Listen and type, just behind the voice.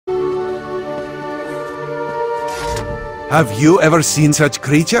Have you ever seen such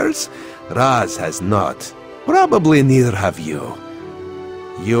creatures? Raz has not. Probably neither have you.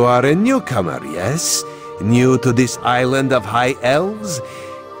 You are a newcomer, yes? New to this island of high elves?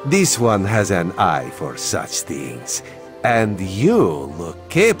 This one has an eye for such things. And you look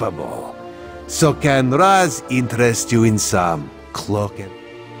capable. So can Raz interest you in some cloaking?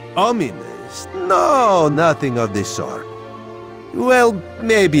 Ominous? No, nothing of the sort. Well,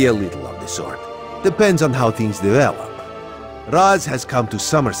 maybe a little of the sort. Depends on how things develop. Raz has come to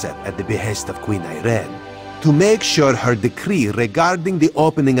Summerset at the behest of Queen Irene to make sure her decree regarding the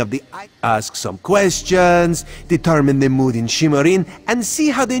opening of the eye, ask some questions, determine the mood in Shimmerin, and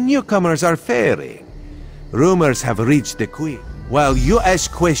see how the newcomers are faring. Rumors have reached the Queen. While you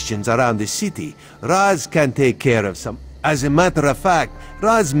ask questions around the city, Raz can take care of some. As a matter of fact,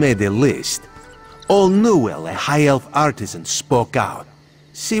 Raz made a list. Old Newell, a high elf artisan, spoke out.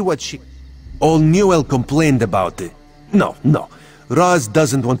 See what she... Old Newell complained about it. No. Raz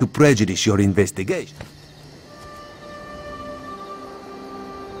doesn't want to prejudice your investigation.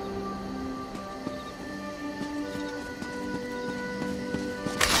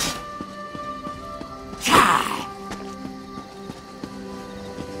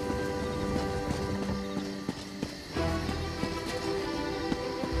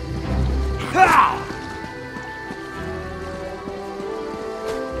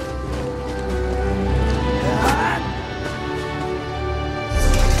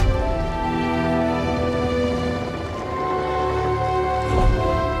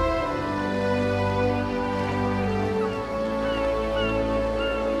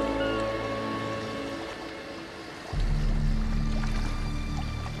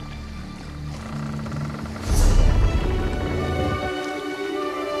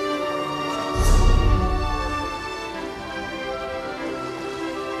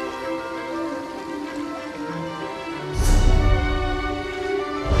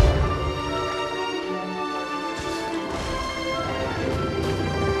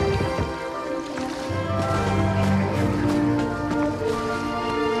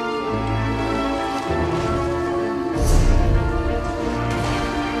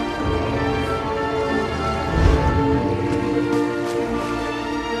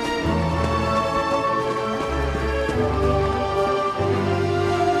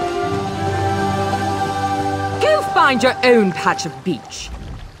 Find your own patch of beach.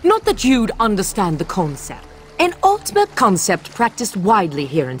 Not that you'd understand the concept. An ultimate concept practiced widely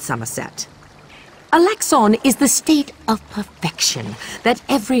here in Summerset. Alaxon is the state of perfection that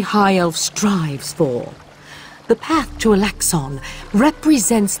every high elf strives for. The path to Alaxon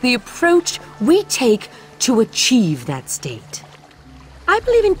represents the approach we take to achieve that state. I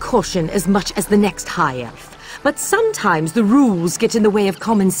believe in caution as much as the next high elf, but sometimes the rules get in the way of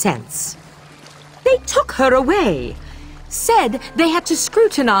common sense. They took her away. Said they had to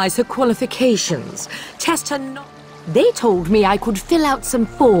scrutinize her qualifications, test her knowledge. They told me I could fill out some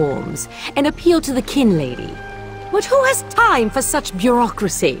forms and appeal to the kin lady. But who has time for such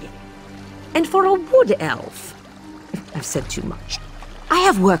bureaucracy? And for a wood elf? I've said too much. I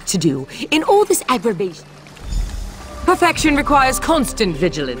have work to do in all this aggravation. Perfection requires constant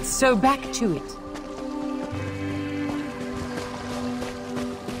vigilance, so back to it.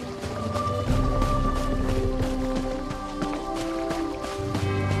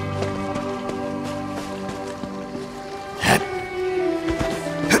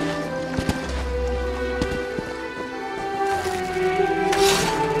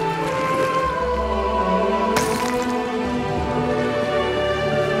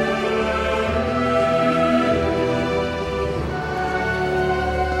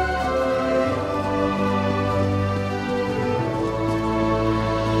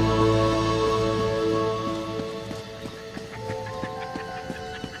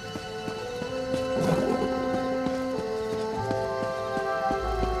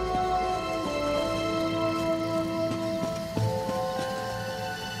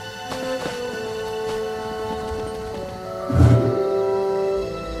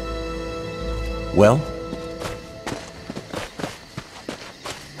 Well?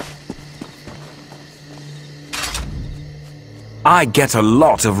 I get a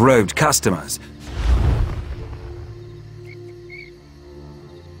lot of robed customers.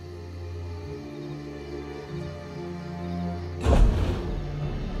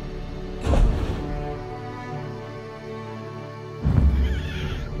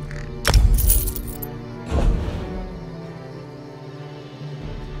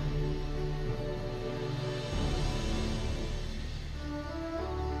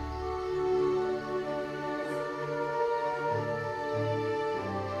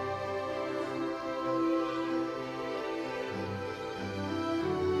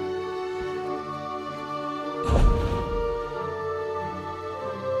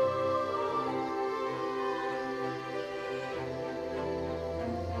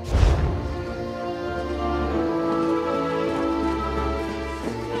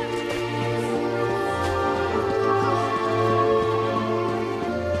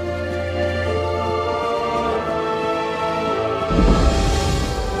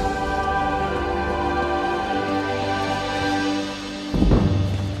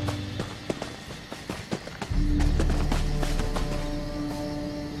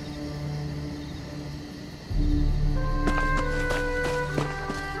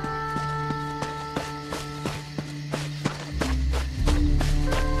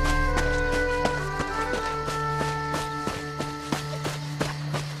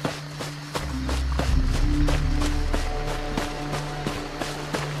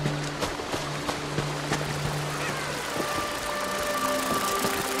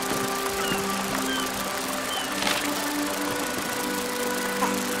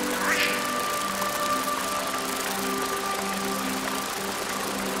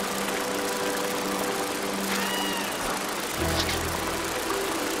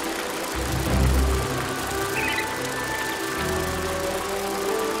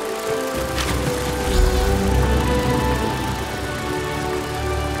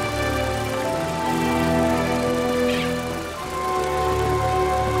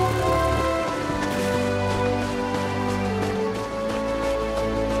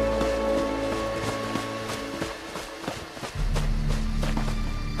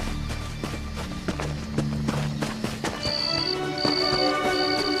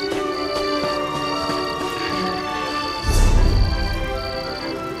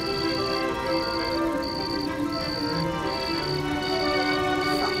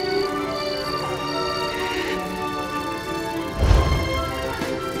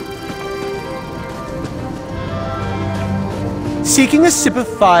 Seeking a sip of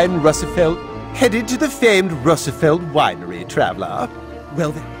fine Russefeld, headed to the famed Russefeld winery, traveler.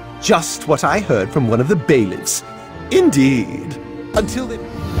 Well, then, just what I heard from one of the bailiffs. Indeed. Until then...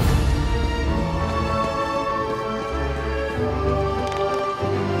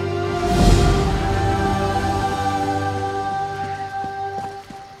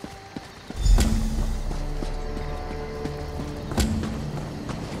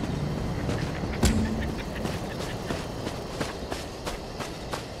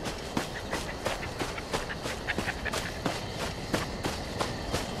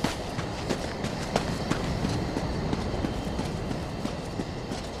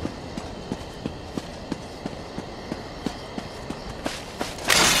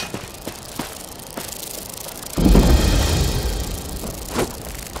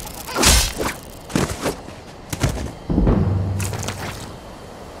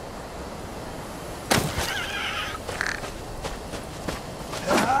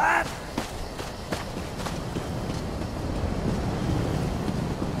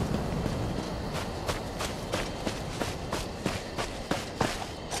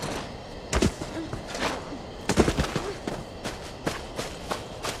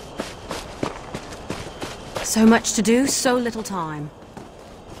 So much to do, so little time.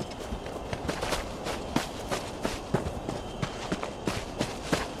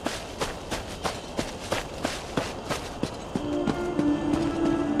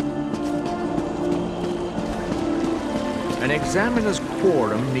 An examiner's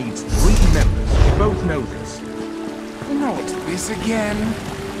quorum needs 3 members. You both know this. Not this again.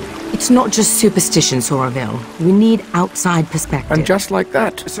 It's not just superstition, Soraville. We need outside perspective. And just like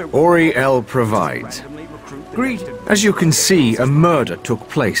that, Oriel provides. As you can see, a murder took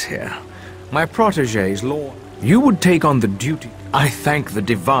place here. My protege's law. You would take on the duty. I thank the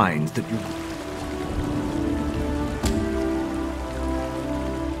divines that you...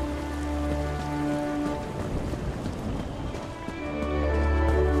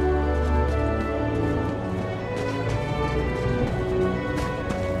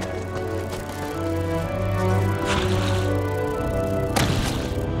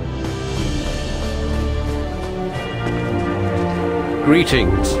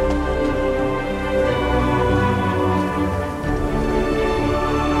 Greetings.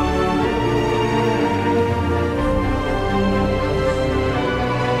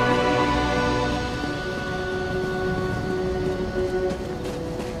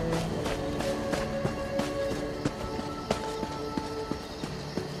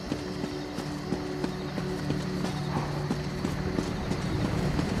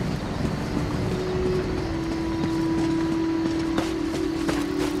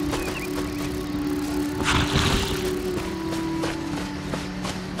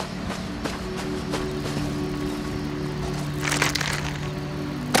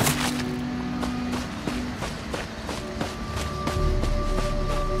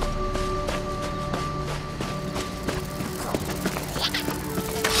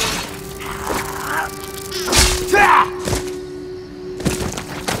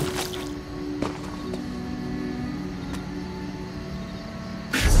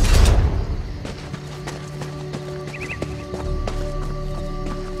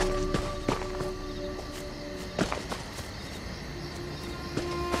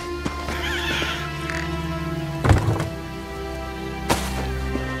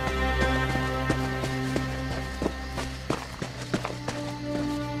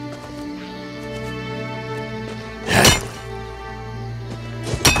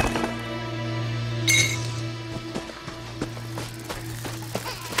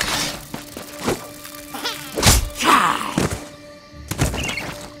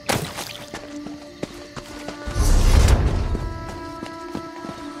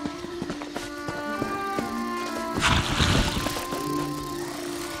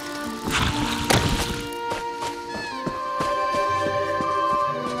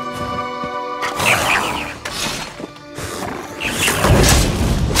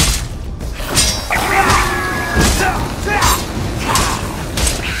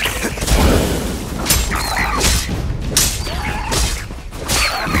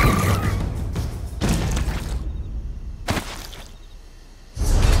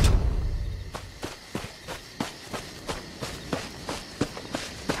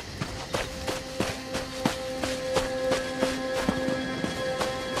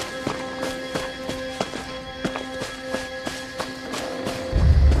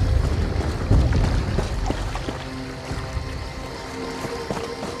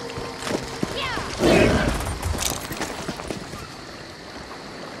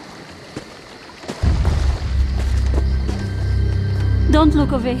 Don't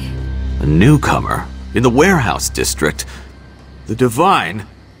look away. A newcomer? In the warehouse district? The Divine?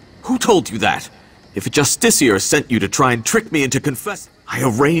 Who told you that? If a Justiciar sent you to try and trick me into confess... I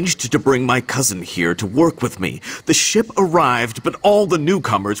arranged to bring my cousin here to work with me. The ship arrived, but all the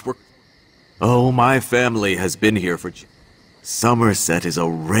newcomers were... Oh, my family has been here for... Summerset is a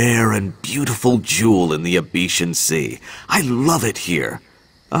rare and beautiful jewel in the Abetian Sea. I love it here.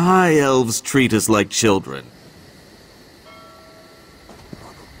 The High Elves treat us like children.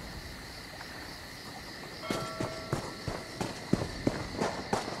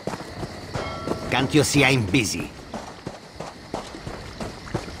 Can't you see I'm busy?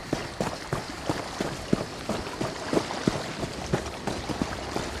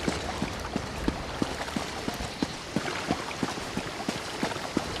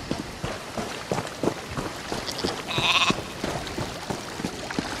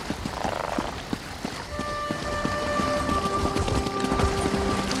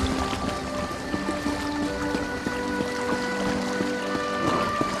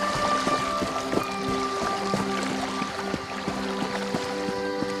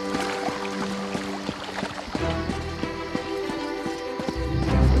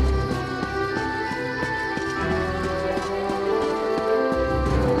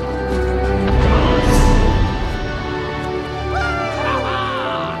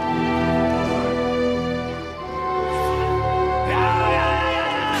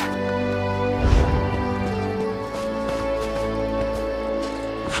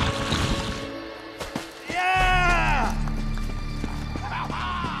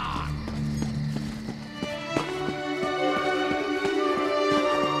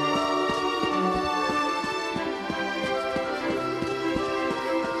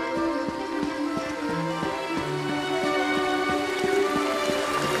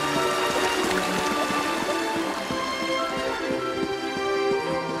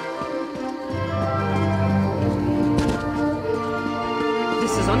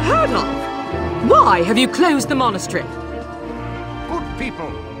 Unheard of! Why have you closed the monastery? Good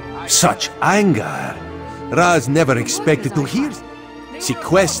people. Such anger! Raz never expected to hear.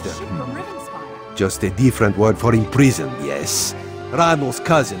 Sequester. Just a different word for imprisoned, yes. Ranul's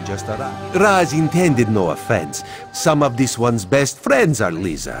cousin just arrived. Raz intended no offense. Some of this one's best friends are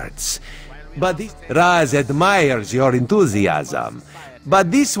lizards. But this... Raz admires your enthusiasm.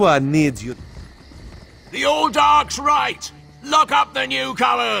 But this one needs you... The old Dark's right! Lock up the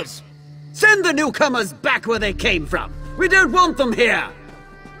newcomers! Send the newcomers back where they came from! We don't want them here!